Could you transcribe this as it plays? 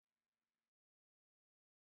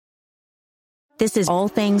This is All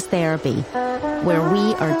Things Therapy, where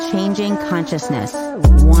we are changing consciousness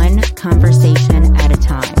one conversation at a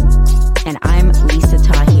time. And I'm Lisa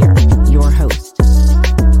Tahir, your host.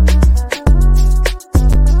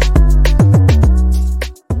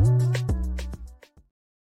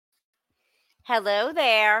 Hello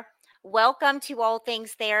there. Welcome to All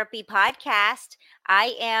Things Therapy podcast.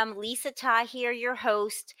 I am Lisa Tahir, your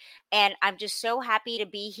host, and I'm just so happy to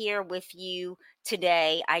be here with you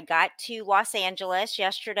today. I got to Los Angeles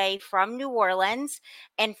yesterday from New Orleans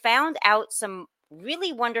and found out some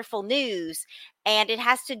really wonderful news, and it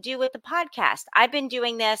has to do with the podcast. I've been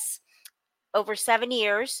doing this over 7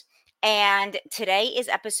 years, and today is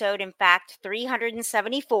episode, in fact,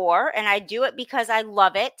 374, and I do it because I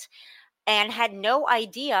love it. And had no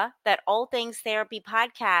idea that All Things Therapy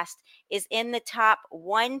podcast is in the top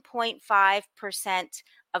 1.5%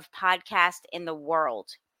 of podcasts in the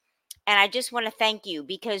world. And I just want to thank you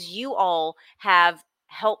because you all have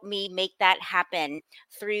helped me make that happen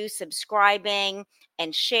through subscribing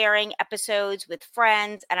and sharing episodes with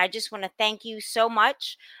friends. And I just want to thank you so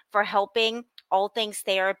much for helping All Things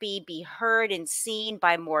Therapy be heard and seen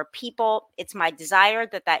by more people. It's my desire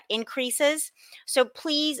that that increases. So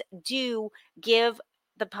please do give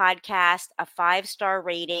the podcast a 5-star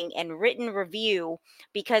rating and written review,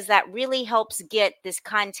 because that really helps get this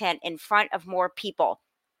content in front of more people.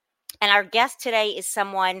 And our guest today is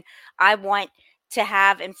someone I want to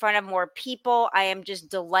have in front of more people. I am just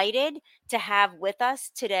delighted to have with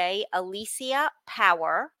us today Alicia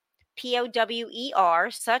Power,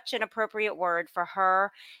 Power, such an appropriate word for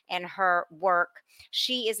her and her work.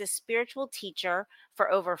 She is a spiritual teacher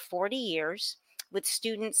for over 40 years with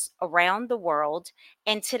students around the world.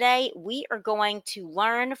 And today we are going to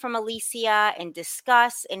learn from Alicia and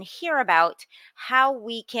discuss and hear about how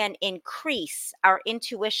we can increase our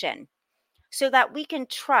intuition so that we can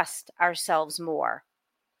trust ourselves more,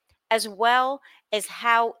 as well as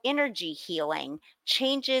how energy healing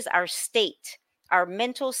changes our state, our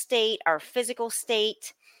mental state, our physical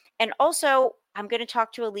state. And also, I'm going to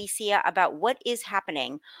talk to Alicia about what is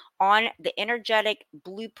happening on the energetic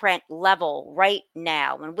blueprint level right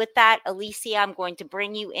now. And with that, Alicia, I'm going to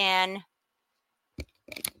bring you in.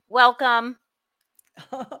 Welcome.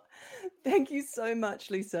 Thank you so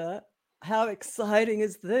much, Lisa. How exciting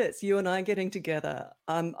is this? You and I getting together.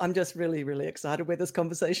 I'm just really, really excited where this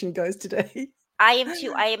conversation goes today. I am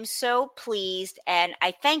too. I am so pleased, and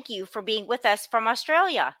I thank you for being with us from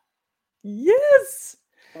Australia. Yes.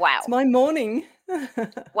 Wow. It's my morning.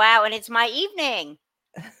 Wow, and it's my evening.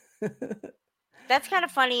 That's kind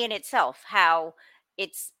of funny in itself, how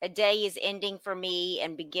it's a day is ending for me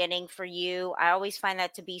and beginning for you. I always find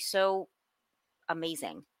that to be so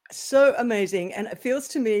amazing. So amazing. And it feels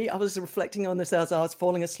to me, I was reflecting on this as I was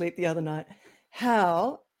falling asleep the other night,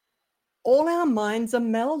 how all our minds are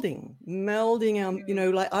melding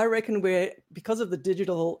our, like I reckon we're, because of the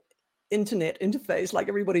digital internet interface, like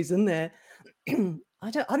everybody's in there. I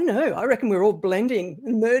don't know. I reckon we're all blending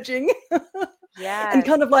and merging. Yeah. And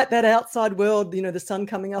kind of like that outside world, the sun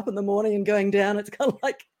coming up in the morning and going down. It's kind of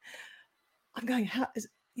like, I'm going, how is,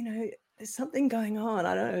 there's something going on.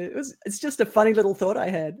 I don't know. It's just a funny little thought I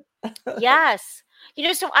had. Yes.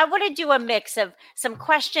 So I want to do a mix of some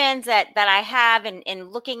questions that I have in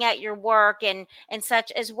looking at your work and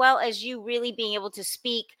such, as well as you really being able to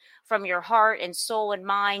speak from your heart and soul and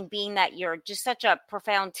mind, being that you're just such a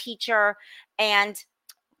profound teacher. And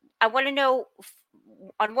I want to know,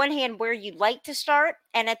 on one hand, where you'd like to start,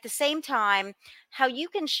 and at the same time, how you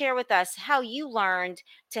can share with us how you learned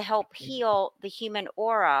to help heal the human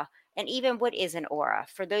aura, and even what is an aura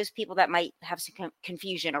for those people that might have some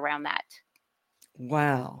confusion around that.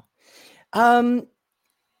 Wow.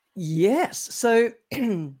 Yes. So,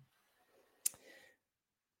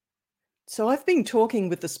 so I've been talking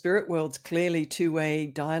with the spirit worlds clearly,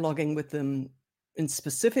 two-way dialoguing with them in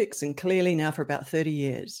specifics and clearly now for about 30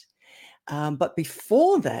 years. But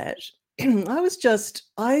before that,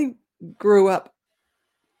 I grew up,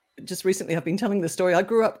 just recently I've been telling the story. I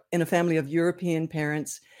grew up in a family of European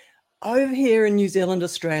parents over here in New Zealand,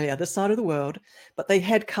 Australia, this side of the world, but they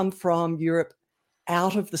had come from Europe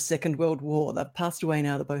out of the Second World War. They've passed away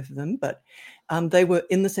now, the both of them, but they were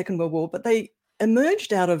in the Second World War, but they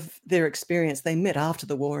emerged out of their experience. They met after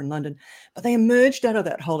the war in London, but they emerged out of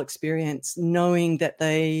that whole experience knowing that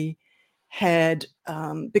they had,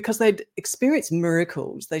 because they'd experienced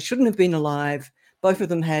miracles. They shouldn't have been alive. Both of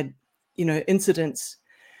them had, incidents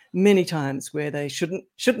many times where they shouldn't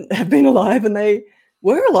have been alive, and they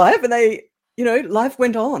were alive, and they, life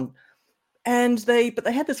went on. But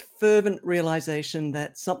they had this fervent realization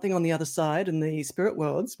that something on the other side in the spirit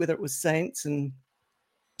worlds, whether it was saints and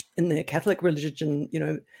in their Catholic religion,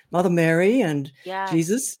 Mother Mary and Yes.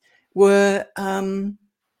 Jesus were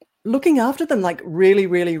looking after them, like really,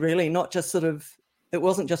 really, really, not just sort of, it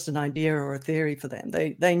wasn't just an idea or a theory for them.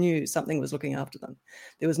 They knew something was looking after them.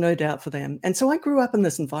 There was no doubt for them. And so I grew up in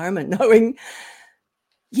this environment knowing,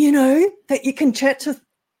 that you can chat to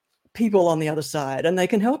people on the other side and they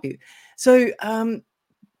can help you. So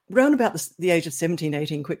round about the age of 17,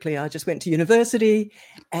 18, quickly, I just went to university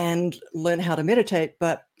and learned how to meditate,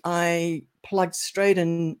 but I plugged straight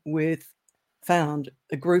in found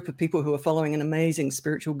a group of people who were following an amazing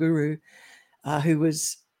spiritual guru who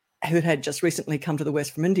had just recently come to the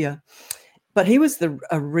West from India. But he was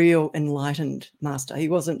a real enlightened master. He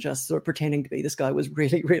wasn't just sort of pretending to be. This guy was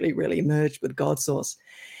really, really, really merged with God's source.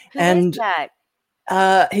 Who is that?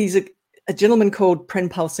 He's a gentleman called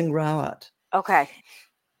Prenpal Singh Rawat. Okay.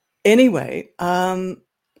 Anyway,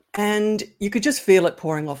 and you could just feel it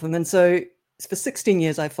pouring off him. And so for 16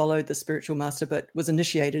 years, I followed the spiritual master, but was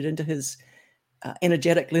initiated into his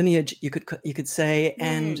energetic lineage, you could say,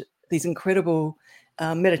 and these incredible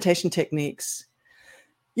meditation techniques,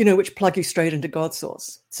 which plug you straight into God's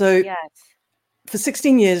source. So for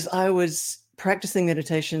 16 years, I was practicing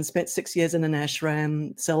meditation, spent 6 years in an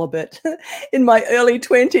ashram, celibate in my early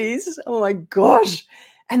 20s. Oh my gosh.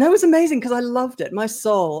 And that was amazing because I loved it. My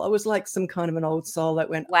soul, I was like some kind of an old soul that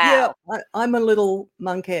went, wow. Yeah, I'm a little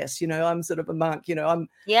monkess, I'm sort of a monk, I'm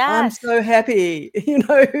so happy,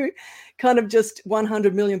 kind of just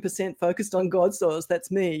 100 million% focused on God's source. That's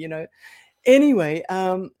me, Anyway,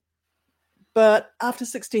 but after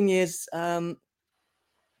 16 years,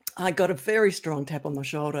 I got a very strong tap on the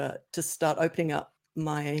shoulder to start opening up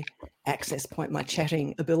my access point, my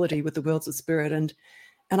chatting ability with the worlds of spirit. And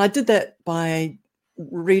I did that by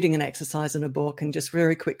reading an exercise in a book and just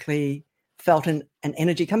very quickly felt an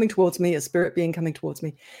energy coming towards me, a spirit being coming towards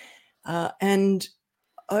me. And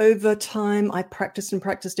over time, I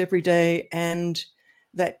practiced every day. And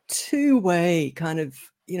that two-way kind of,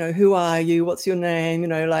 who are you? What's your name?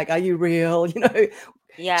 Like, are you real?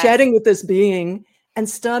 Chatting with this being and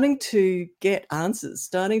starting to get answers,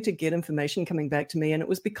 starting to get information coming back to me. And it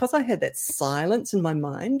was because I had that silence in my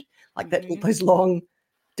mind, like that those long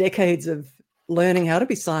decades of learning how to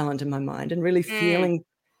be silent in my mind and really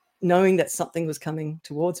knowing that something was coming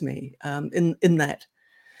towards me in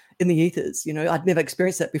the ethers. I'd never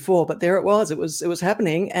experienced that before, but there it was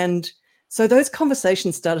happening. And so those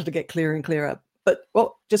conversations started to get clearer and clearer. But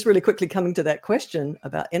just really quickly coming to that question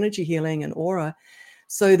about energy healing and aura.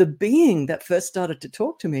 So the being that first started to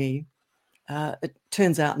talk to me, it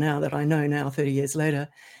turns out now that I know now 30 years later,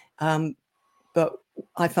 but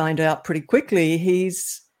I find out pretty quickly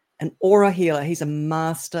he's an aura healer. He's a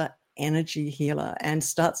master energy healer and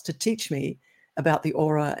starts to teach me about the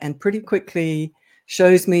aura and pretty quickly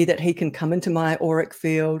shows me that he can come into my auric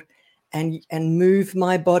field and move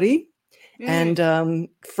my body. And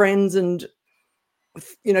friends and,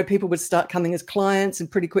 people would start coming as clients. And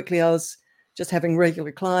pretty quickly I was just having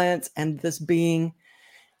regular clients, and this being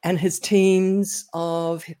and his teams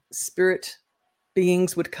of spirit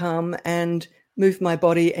beings would come and move my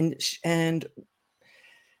body and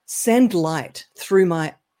send light through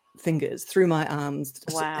my fingers, through my arms,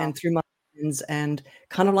 and through my hands, and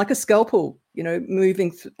kind of like a scalpel,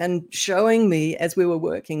 moving and showing me as we were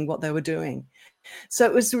working what they were doing. So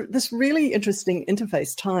it was this really interesting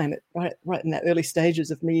interface time, right in that early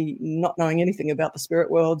stages of me not knowing anything about the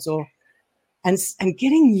spirit worlds and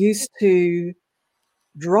getting used to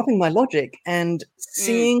dropping my logic and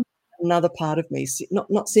seeing another part of me,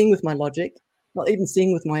 not seeing with my logic, not even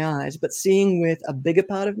seeing with my eyes, but seeing with a bigger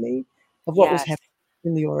part of me of what was happening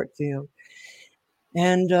in the auric field.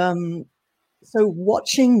 And so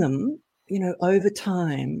watching them, over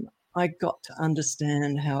time, I got to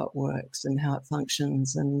understand how it works and how it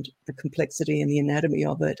functions and the complexity and the anatomy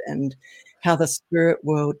of it and how the spirit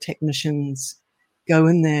world technicians go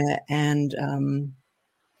in there and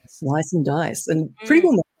slice and dice and pretty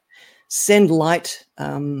well send light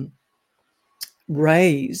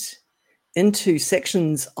rays into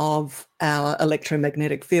sections of our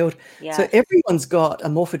electromagnetic field. So everyone's got a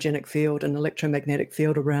morphogenic field, an electromagnetic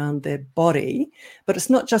field around their body, but it's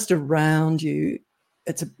not just around you.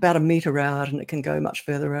 It's about 1 meter out, and it can go much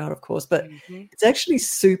further out, of course, but it's actually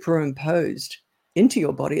superimposed into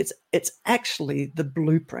your body. It's actually the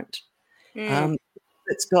blueprint.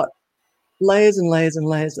 It's got layers and layers and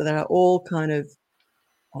layers that are all kind of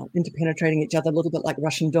interpenetrating each other, a little bit like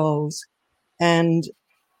Russian dolls. And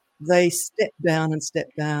they step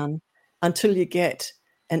down until you get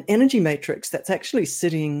an energy matrix that's actually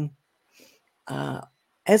sitting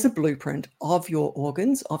as a blueprint of your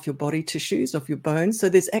organs, of your body tissues, of your bones. So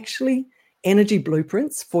there's actually energy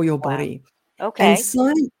blueprints for your Wow. body. Okay.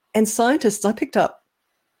 And scientists, I picked up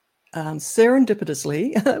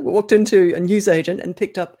serendipitously, walked into a newsagent and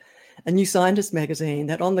picked up a New Scientist magazine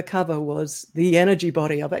that on the cover was the energy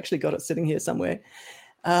body. I've actually got it sitting here somewhere.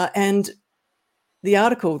 And the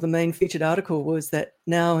article, the main featured article, was that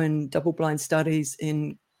now in double-blind studies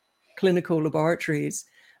in clinical laboratories,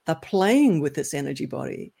 they're playing with this energy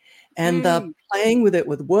body. And they're playing with it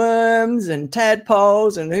with worms and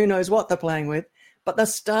tadpoles and who knows what they're playing with. But they're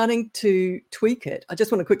starting to tweak it. I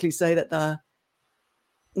just want to quickly say that they're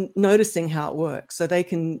noticing how it works. So they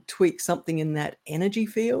can tweak something in that energy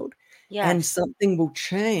field and something will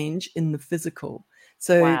change in the physical.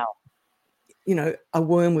 So, Wow. A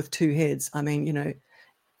worm with two heads. I mean,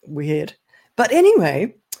 weird. But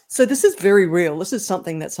anyway, so this is very real. This is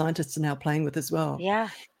something that scientists are now playing with as well. Yeah.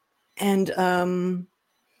 And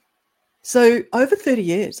so over 30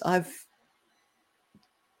 years, I've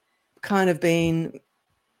kind of been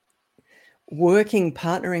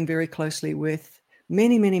partnering very closely with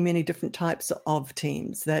many, many, many different types of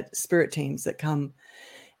teams, spirit teams that come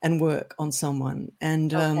and work on someone.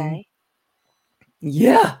 And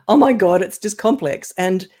yeah, oh my God, it's just complex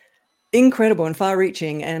and incredible and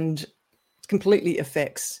far-reaching, and completely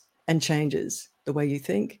affects and changes the way you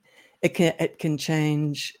think. It can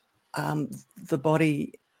change the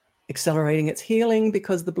body, accelerating its healing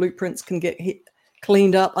because the blueprints can get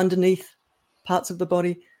cleaned up underneath parts of the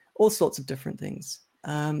body, all sorts of different things.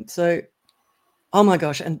 So, oh my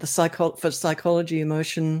gosh, and for psychology,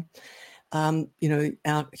 emotion, our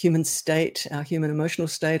human state, our human emotional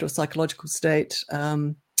state or psychological state.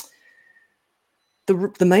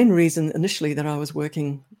 The main reason initially that I was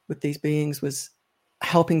working with these beings was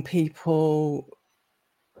helping people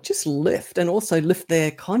just lift and also lift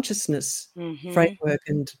their consciousness framework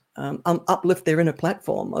and uplift their inner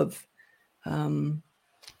platform of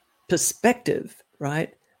perspective,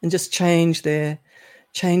 right? And just change their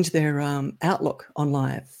outlook on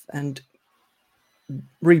life and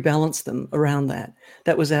rebalance them around that.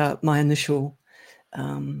 That was my initial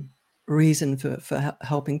reason for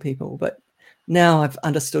helping people. But now I've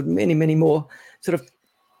understood many, many more sort of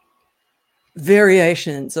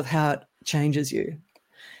variations of how it changes you.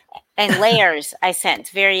 And layers, I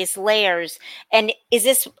sense various layers. And is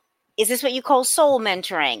this what you call soul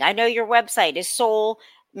mentoring? I know your website is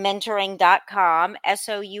soulmentoring.com,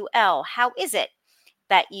 SOUL. How is it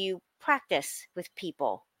that you practice with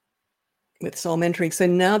people? With soul mentoring. So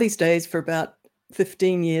now these days, for about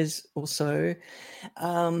 15 years or so,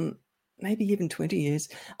 maybe even 20 years,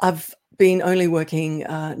 I've been only working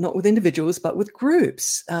not with individuals, but with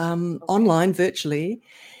groups, online, virtually.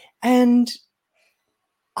 And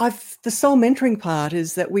the soul mentoring part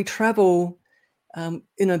is that we travel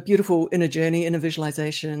in a beautiful inner journey, inner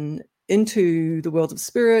visualization into the world of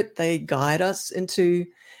spirit. They guide us into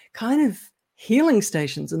kind of healing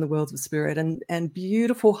stations in the world of spirit, and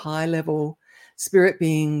beautiful high-level spirit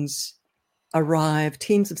beings arrive,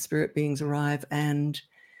 teams of spirit beings arrive and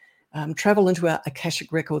travel into our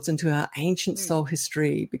Akashic records, into our ancient soul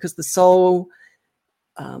history, because the soul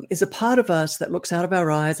is a part of us that looks out of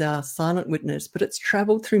our eyes, our silent witness, but it's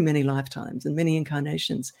traveled through many lifetimes and many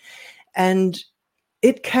incarnations. And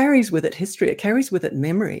it carries with it history, it carries with it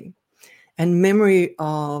memory, and memory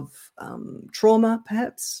of trauma,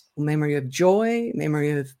 perhaps, or memory of joy,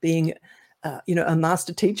 memory of being, a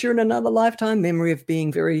master teacher in another lifetime, memory of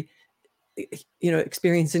being very,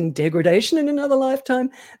 experiencing degradation in another lifetime.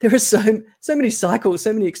 There are so many cycles,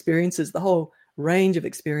 so many experiences, the whole range of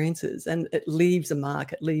experiences, and it leaves a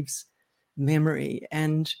mark, it leaves memory.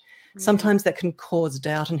 And sometimes that can cause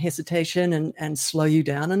doubt and hesitation and slow you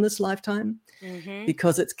down in this lifetime,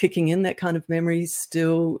 because it's kicking in. That kind of memory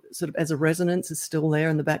still sort of as a resonance is still there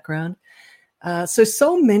in the background. So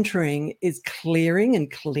soul mentoring is clearing and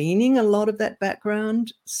cleaning a lot of that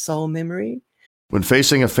background soul memory. When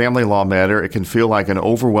facing a family law matter, it can feel like an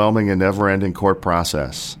overwhelming and never-ending court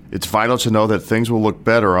process. It's vital to know that things will look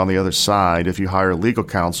better on the other side if you hire legal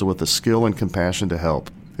counsel with the skill and compassion to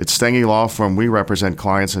help. At Stengy Law Firm, we represent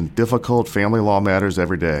clients in difficult family law matters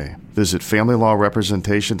every day. Visit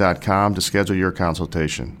FamilyLawRepresentation.com to schedule your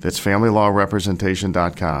consultation. That's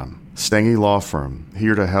FamilyLawRepresentation.com. Stengy Law Firm,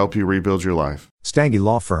 here to help you rebuild your life. Stengy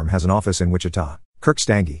Law Firm has an office in Wichita. Kirk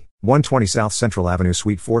Stengy, 120 South Central Avenue,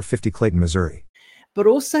 Suite 450, Clayton, Missouri. But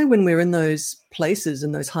also when we're in those places,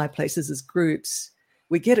 in those high places as groups,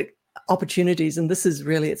 we get opportunities, and this is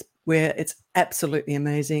really where it's absolutely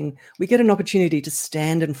amazing. We get an opportunity to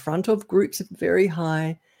stand in front of groups of very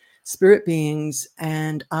high spirit beings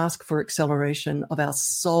and ask for acceleration of our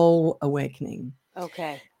soul awakening.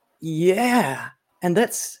 Okay. Yeah. And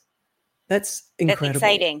that's That's incredible. That's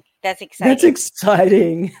exciting. That's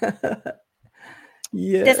exciting.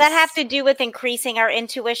 Yes. Does that have to do with increasing our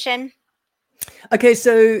intuition? Okay,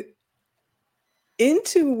 so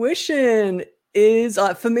intuition is,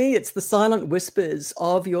 for me, it's the silent whispers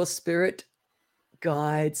of your spirit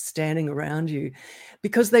guides standing around you,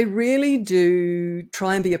 because they really do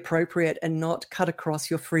try and be appropriate and not cut across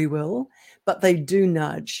your free will, but they do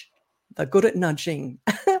nudge. They're good at nudging.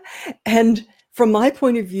 And from my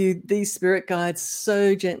point of view, these spirit guides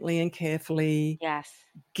so gently and carefully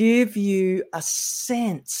give you a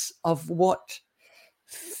sense of what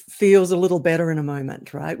feels a little better in a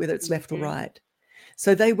moment, right? Whether it's left or right.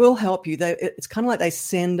 So they will help you. It's kind of like they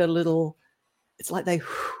send a little, it's like they,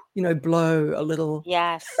 blow a little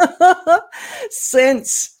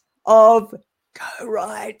sense of go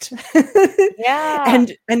right.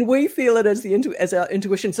 And we feel it as our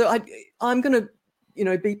intuition. So I'm going to,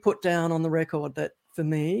 be put down on the record that for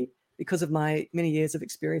me, because of my many years of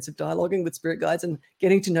experience of dialoguing with spirit guides and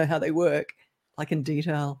getting to know how they work, like in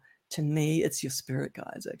detail, to me, it's your spirit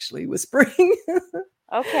guides actually whispering.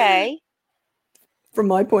 Okay. From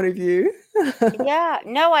my point of view. Yeah,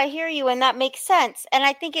 no, I hear you. And that makes sense. And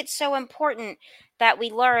I think it's so important that we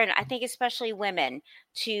learn, I think especially women,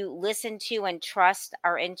 to listen to and trust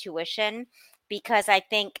our intuition, because I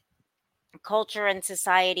think culture and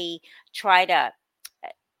society try to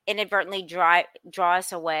inadvertently draw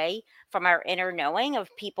us away from our inner knowing of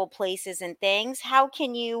people, places, and things. How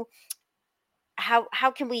can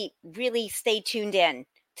we really stay tuned in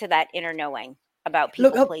to that inner knowing about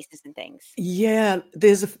people, places, and things? Yeah,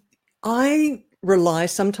 I rely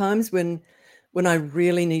sometimes when I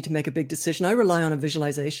really need to make a big decision, I rely on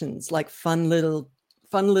visualizations, like fun little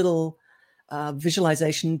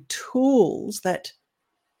visualization tools that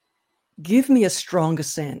give me a stronger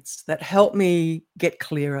sense, that help me get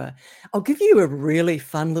clearer. I'll give you a really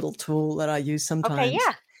fun little tool that I use sometimes. Okay,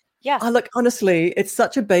 yeah. Look, honestly, it's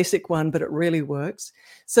such a basic one, but it really works.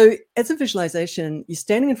 So as a visualization, you're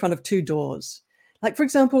standing in front of two doors. Like, for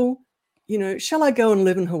example, shall I go and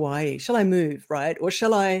live in Hawaii? Shall I move, right? Or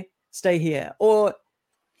shall I stay here? Or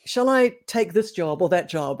shall I take this job or that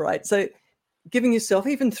job, right? So giving yourself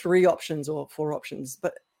even 3 options or 4 options.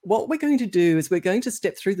 But what we're going to do is we're going to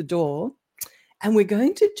step through the door and we're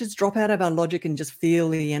going to just drop out of our logic and just feel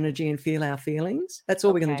the energy and feel our feelings. That's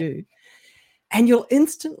all we're going to do. And you'll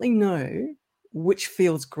instantly know which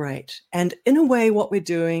feels great. And in a way, what we're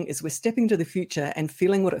doing is we're stepping to the future and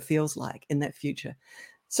feeling what it feels like in that future.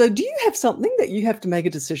 So do you have something that you have to make a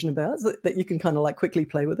decision about that you can kind of like quickly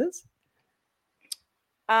play with us?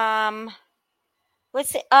 Let's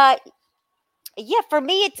see. Yeah, for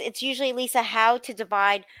me, it's usually, Lisa, how to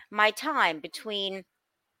divide my time between.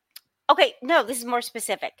 Okay, no, this is more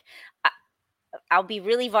specific. I'll be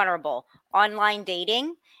really vulnerable. Online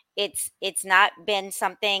dating, it's not been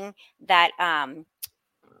something that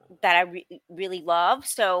that I really love.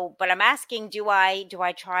 So, but I'm asking, do I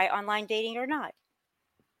try online dating or not?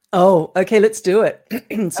 Oh, okay, let's do it.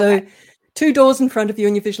 So 2 doors in front of you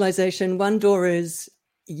in your visualization. One door is,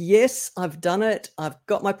 yes, I've done it. I've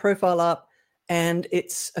got my profile up and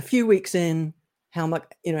it's a few weeks in. How am I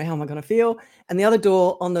going to feel? And the other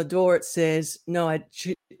door, on the door, it says, no,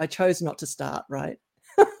 I chose not to start, right?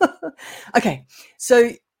 Okay,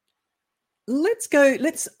 so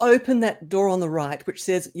let's open that door on the right, which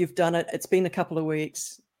says you've done it. It's been a couple of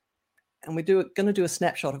weeks. And we're going to do a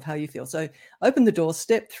snapshot of how you feel. So open the door,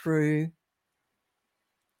 step through,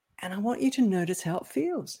 and I want you to notice how it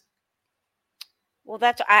feels. Well,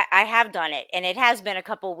 I have done it, and it has been a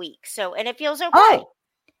couple weeks. So, and it feels okay. Oh,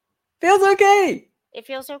 feels okay. It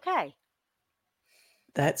feels okay.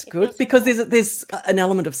 That's good, because there's an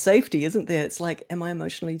element of safety, isn't there? It's like, am I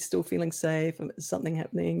emotionally still feeling safe? Is something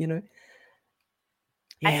happening? Yeah,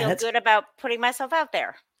 I feel good about putting myself out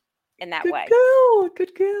there in that way.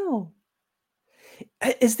 Good girl.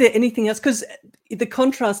 Is there anything else? Because the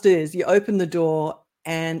contrast is you open the door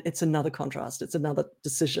and it's another contrast. It's another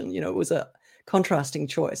decision. It was a contrasting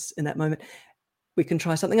choice in that moment. We can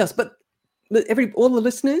try something else. But all the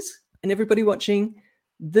listeners and everybody watching,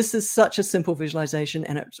 this is such a simple visualization,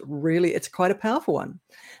 and it's quite a powerful one.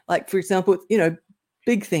 Like, for example,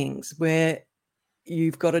 big things where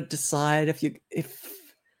you've got to decide if you're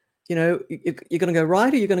going to go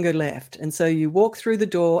right or you're going to go left. And so you walk through the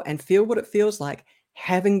door and feel what it feels like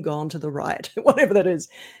having gone to the right, whatever that is.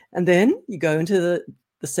 And then you go into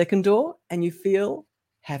the second door and you feel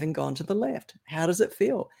having gone to the left. How does it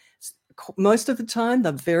feel? Most of the time,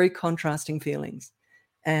 they're very contrasting feelings.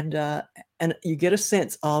 And you get a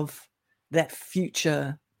sense of that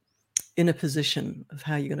future inner position of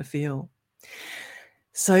how you're going to feel.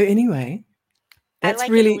 So anyway, I That's like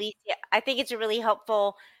it, really Alicia. I think it's a really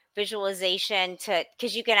helpful visualization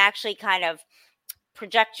because you can actually kind of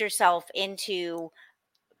project yourself into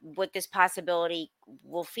what this possibility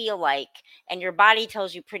will feel like, and your body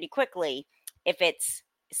tells you pretty quickly if it's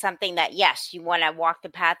something that yes you want to walk the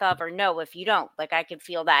path of, or no if you don't. Like I could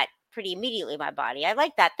feel that pretty immediately in my body. I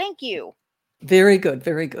like that. Thank you. very good,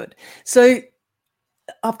 very good. So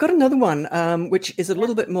I've got another one, which is a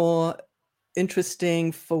little bit more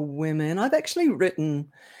interesting for women. I've actually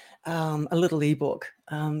written a little ebook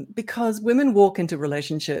because women walk into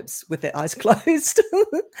relationships with their eyes closed.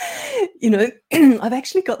 I've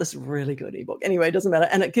actually got this really good ebook. Anyway, it doesn't matter.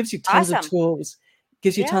 And it gives you tons of Awesome. tools,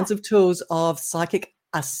 Yeah. tons of tools of psychic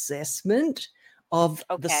assessment of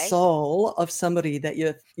the Okay. soul of somebody that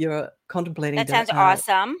you're contemplating. That sounds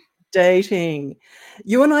awesome. Dating.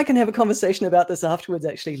 You and I can have a conversation about this afterwards,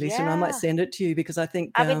 actually, Lisa, and I might Yeah. send it to you because I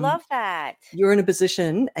think I would love that. you're in a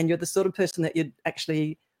position and you're the sort of person that you'd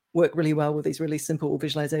actually work really well with these really simple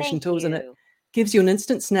visualization Thank tools. And it you. gives you an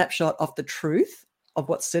instant snapshot of the truth of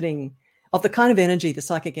what's sitting, of the kind of energy, the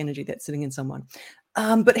psychic energy that's sitting in someone.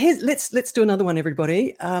 But let's do another one,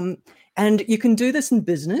 everybody. And you can do this in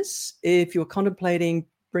business if you're contemplating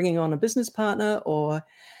bringing on a business partner, or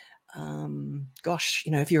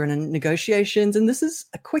if you're in negotiations. And this is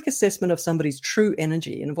a quick assessment of somebody's true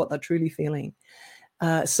energy and what they're truly feeling.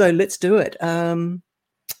 So let's do it.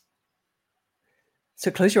 So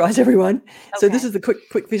close your eyes, everyone. Okay. So this is the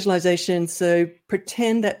quick visualization. So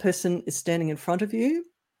pretend that person is standing in front of you,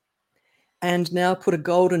 and now put a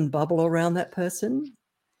golden bubble around that person.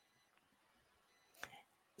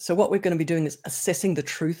 So what we're going to be doing is assessing the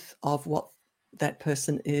truth of what that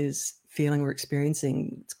person is feeling or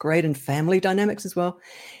experiencing. It's great in family dynamics as well.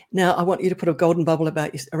 Now I want you to put a golden bubble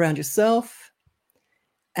around yourself.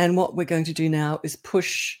 And what we're going to do now is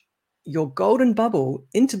push your golden bubble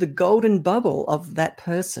into the golden bubble of that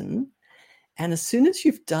person. And as soon as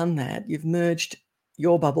you've done that, you've merged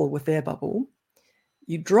your bubble with their bubble.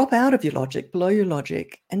 You drop out of your logic, below your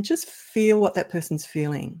logic, and just feel what that person's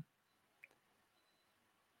feeling.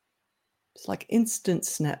 It's like instant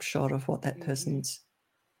snapshot of what that person's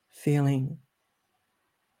feeling.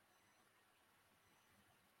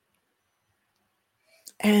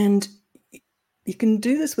 And you can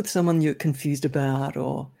do this with someone you're confused about,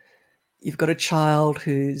 or you've got a child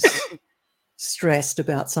who's stressed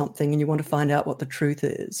about something and you want to find out what the truth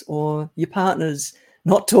is, or your partner's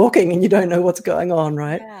not talking and you don't know what's going on,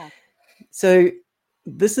 right? Yeah. So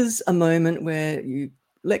this is a moment where you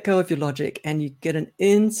let go of your logic and you get an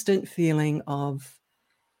instant feeling of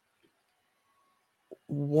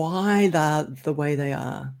why they're the way they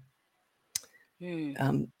are.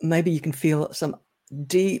 Maybe you can feel some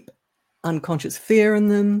deep unconscious fear in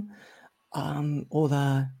them, or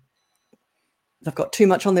they've got too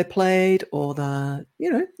much on their plate, or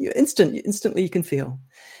instantly you can feel.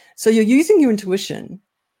 So you're using your intuition.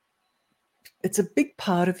 It's a big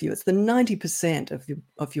part of you. It's the 90%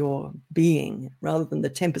 of your being rather than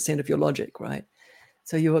the 10% of your logic, right?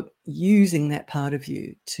 So you're using that part of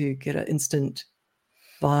you to get an instant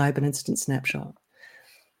vibe, an instant snapshot.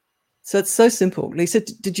 So it's so simple. Lisa,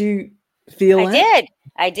 did you feel that?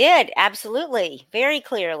 I did. Absolutely. Very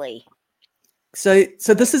clearly. So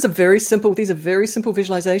this is these are very simple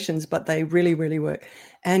visualizations, but they really, really work.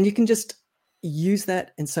 And you can just use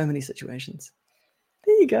that in so many situations.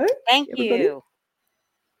 There you go. Thank everybody. you.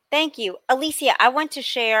 Thank you. Alicia, I want to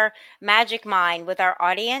share Magic Mind with our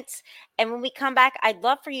audience. And when we come back, I'd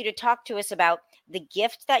love for you to talk to us about the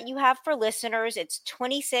gift that you have for listeners. It's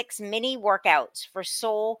 26 mini workouts for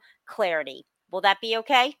soul clarity. Will that be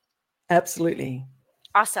okay? Absolutely.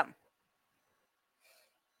 Awesome.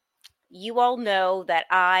 You all know that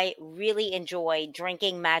I really enjoy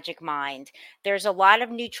drinking Magic Mind. There's a lot of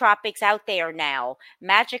nootropics out there now.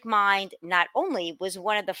 Magic Mind not only was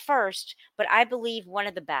one of the first, but I believe one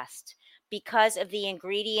of the best because of the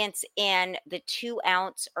ingredients in the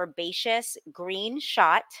 2-ounce herbaceous green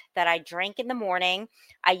shot that I drink in the morning.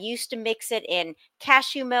 I used to mix it in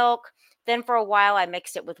cashew milk. Then for a while, I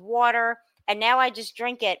mixed it with water. And now I just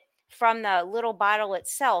drink it from the little bottle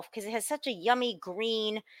itself because it has such a yummy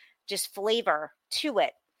green just flavor to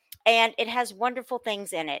it. And it has wonderful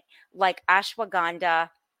things in it like ashwagandha,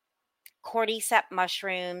 cordyceps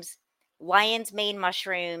mushrooms, lion's mane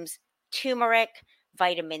mushrooms, turmeric,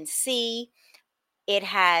 vitamin C. It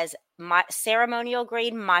has ceremonial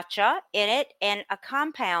grade matcha in it, and a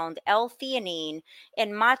compound, L-theanine,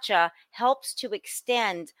 in matcha helps to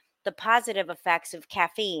extend the positive effects of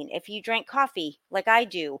caffeine if you drink coffee like I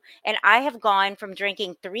do. And I have gone from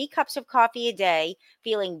drinking 3 cups of coffee a day,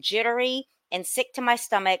 feeling jittery and sick to my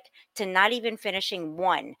stomach, to not even finishing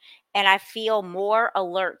one. and I feel more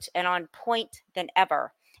alert and on point than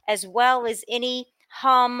ever, as well as any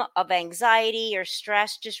hum of anxiety or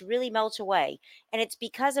stress just really melts away. And it's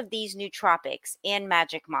because of these nootropics in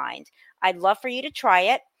Magic Mind. I'd love for you to try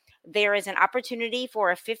it. There is an opportunity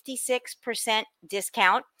for a 56%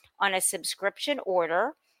 discount on a subscription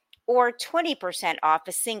order or 20% off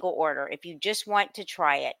a single order if you just want to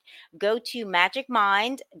try it. Go to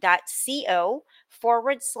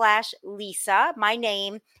magicmind.co/Lisa, my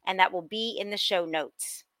name, and that will be in the show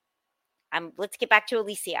notes. Let's get back to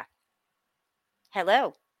Alicia.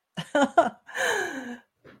 Hello.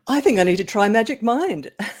 I think I need to try Magic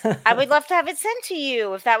Mind. I would love to have it sent to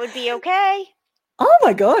you if that would be okay. Oh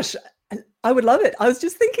my gosh, I would love it. I was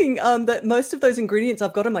just thinking that most of those ingredients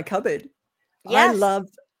I've got in my cupboard. Yes.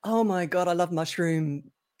 Oh my God, I love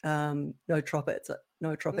mushroom nootropics.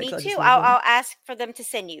 Nootropics. Me I just too. love them. I'll ask for them to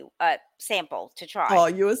send you a sample to try. Oh,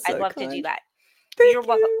 you are so I'd love kind. to do that. Thank You're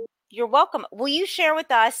welcome. you. You're welcome. Will you share with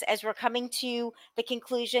us, as we're coming to the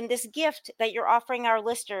conclusion, this gift that you're offering our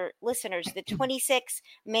listeners, the 26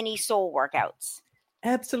 mini soul workouts?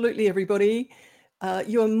 Absolutely, everybody.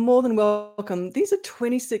 You are more than welcome. These are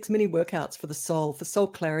 26 mini workouts for the soul, for soul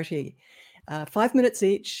clarity, 5 minutes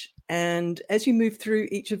each. And as you move through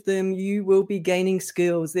each of them, you will be gaining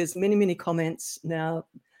skills. There's many, many comments now.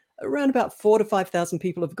 Around about 4,000 to 5,000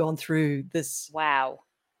 people have gone through this. Wow.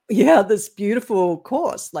 Yeah, this beautiful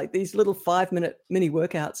course, like these little 5-minute mini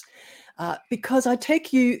workouts, because I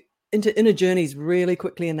take you into inner journeys really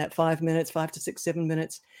quickly in that 5 minutes, 5 to 6, 7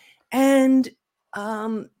 minutes. And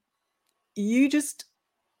you just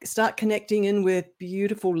start connecting in with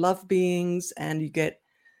beautiful love beings, and you get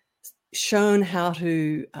shown how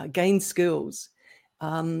to gain skills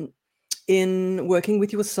in working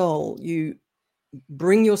with your soul. You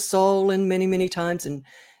bring your soul in many, many times and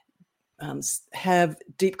have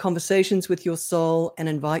deep conversations with your soul and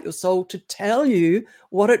invite your soul to tell you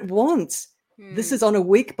what it wants. This is on a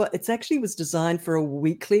week, but it actually was designed for a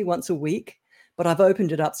weekly, once a week. But I've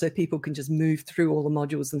opened it up so people can just move through all the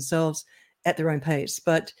modules themselves at their own pace.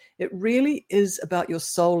 But it really is about your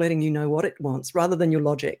soul letting you know what it wants rather than your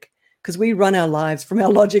logic. Because we run our lives from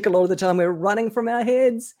our logic a lot of the time. We're running from our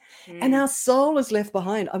heads and our soul is left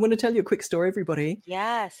behind. I want to tell you a quick story, everybody.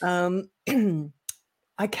 Yes.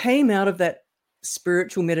 I came out of that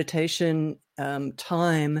spiritual meditation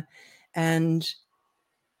time, and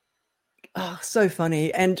so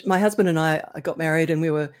funny. And my husband and I got married, and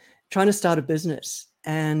we were trying to start a business.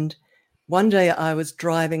 And one day I was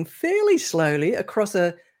driving fairly slowly across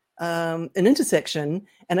an intersection,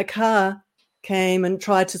 and a car came and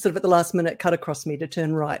tried to sort of at the last minute cut across me to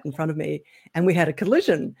turn right in front of me, and we had a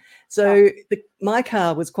collision. So my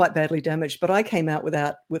car was quite badly damaged, but I came out with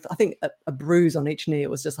I think a bruise on each knee.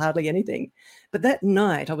 It was just hardly anything. But that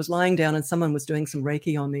night I was lying down and someone was doing some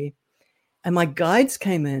Reiki on me, and my guides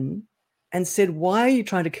came in and said, "Why are you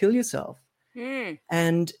trying to kill yourself?"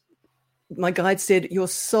 And my guide said, "Your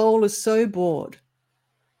soul is so bored.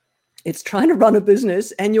 It's trying to run a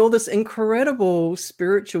business, and you're this incredible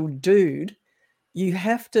spiritual dude. You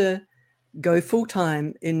have to go full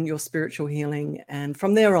time in your spiritual healing." And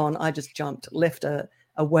from there on, I just jumped, left a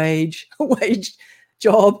wage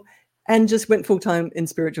job, and just went full time in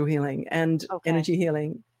spiritual healing and energy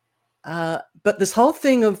healing. But this whole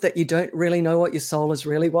thing of that you don't really know what your soul is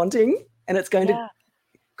really wanting, and it's going to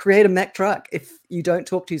create a Mack truck if you don't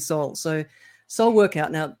talk to your soul. So soul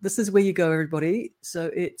workout. Now, this is where you go, everybody.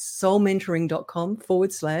 So it's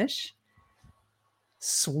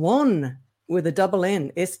soulmentoring.com/SWANN with a double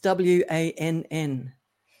N, SWANN.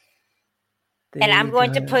 And I'm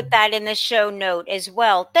going to put that in the show note as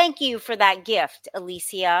well. Thank you for that gift,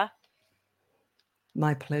 Alicia.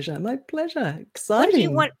 My pleasure. My pleasure.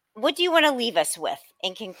 Exciting. What do you want to leave us with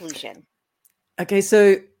in conclusion? Okay,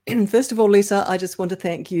 so first of all, Lisa, I just want to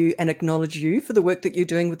thank you and acknowledge you for the work that you're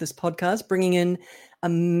doing with this podcast, bringing in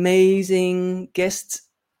amazing guests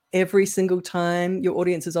every single time. Your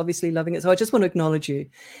audience is obviously loving it. So I just want to acknowledge you.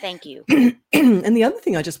 Thank you. And the other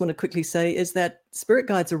thing I just want to quickly say is that spirit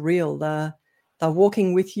guides are real. They're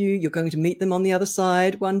walking with you. You're going to meet them on the other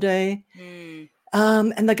side one day.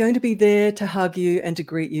 And they're going to be there to hug you and to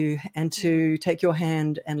greet you and to take your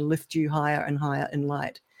hand and lift you higher and higher in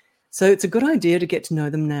light. So it's a good idea to get to know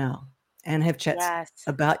them now and have chats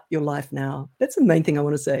about your life now. That's the main thing I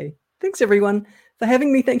want to say. Thanks, everyone, for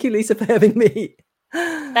having me. Thank you, Lisa, for having me.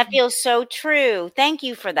 That feels so true. Thank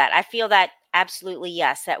you for that. I feel that absolutely,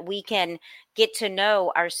 yes, that we can get to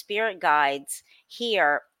know our spirit guides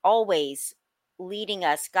here, always leading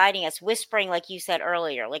us, guiding us, whispering, like you said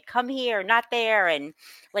earlier, like come here, not there, and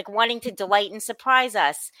like wanting to delight and surprise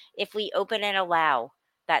us if we open and allow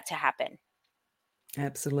that to happen.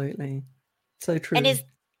 Absolutely. So true. And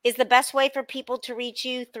is the best way for people to reach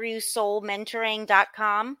you through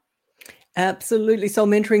soulmentoring.com? Absolutely.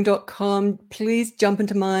 Soulmentoring.com. Please jump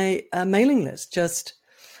into my mailing list. Just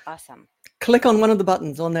awesome. Click on one of the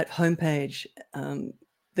buttons on that homepage.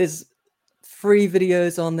 There's free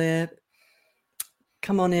videos on there.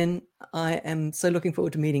 Come on in. I am so looking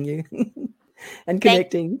forward to meeting you and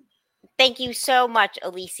connecting. Thank you so much,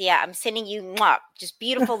 Alicia. I'm sending you just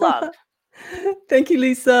beautiful love. Thank you,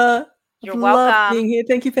 Lisa. You're I've welcome. loved being here.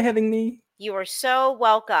 Thank you for having me. You are so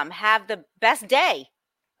welcome. Have the best day.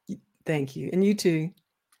 Thank you. And you too.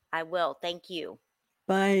 I will. Thank you.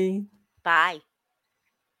 Bye. Bye.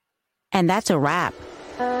 And that's a wrap.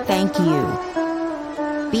 Thank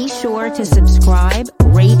you. Be sure to subscribe,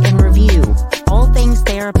 rate, and review All Things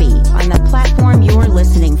Therapy on the platform you're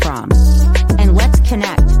listening from. And let's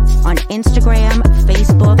connect on Instagram,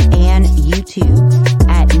 Facebook, and YouTube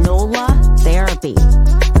at NOLA Therapy,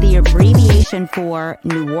 the abbreviation for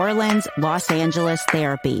New Orleans, Los Angeles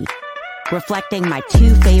Therapy, reflecting my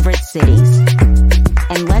two favorite cities.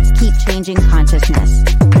 And let's keep changing consciousness,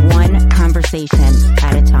 one conversation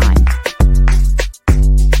at a time.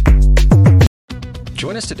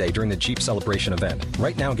 Join us today during the Jeep Celebration event.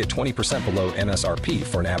 Right now, get 20% below MSRP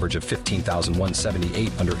for an average of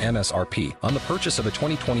 $15,178 under MSRP on the purchase of a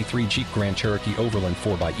 2023 Jeep Grand Cherokee Overland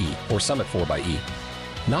 4xE or Summit 4xE.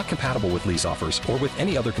 Not compatible with lease offers or with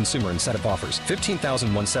any other consumer incentive offers.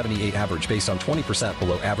 $15,178 average based on 20%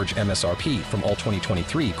 below average MSRP from all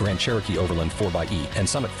 2023 Grand Cherokee Overland 4xE and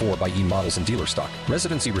Summit 4xE models in dealer stock.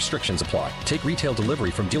 Residency restrictions apply. Take retail delivery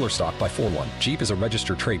from dealer stock by 4/1. Jeep is a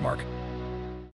registered trademark.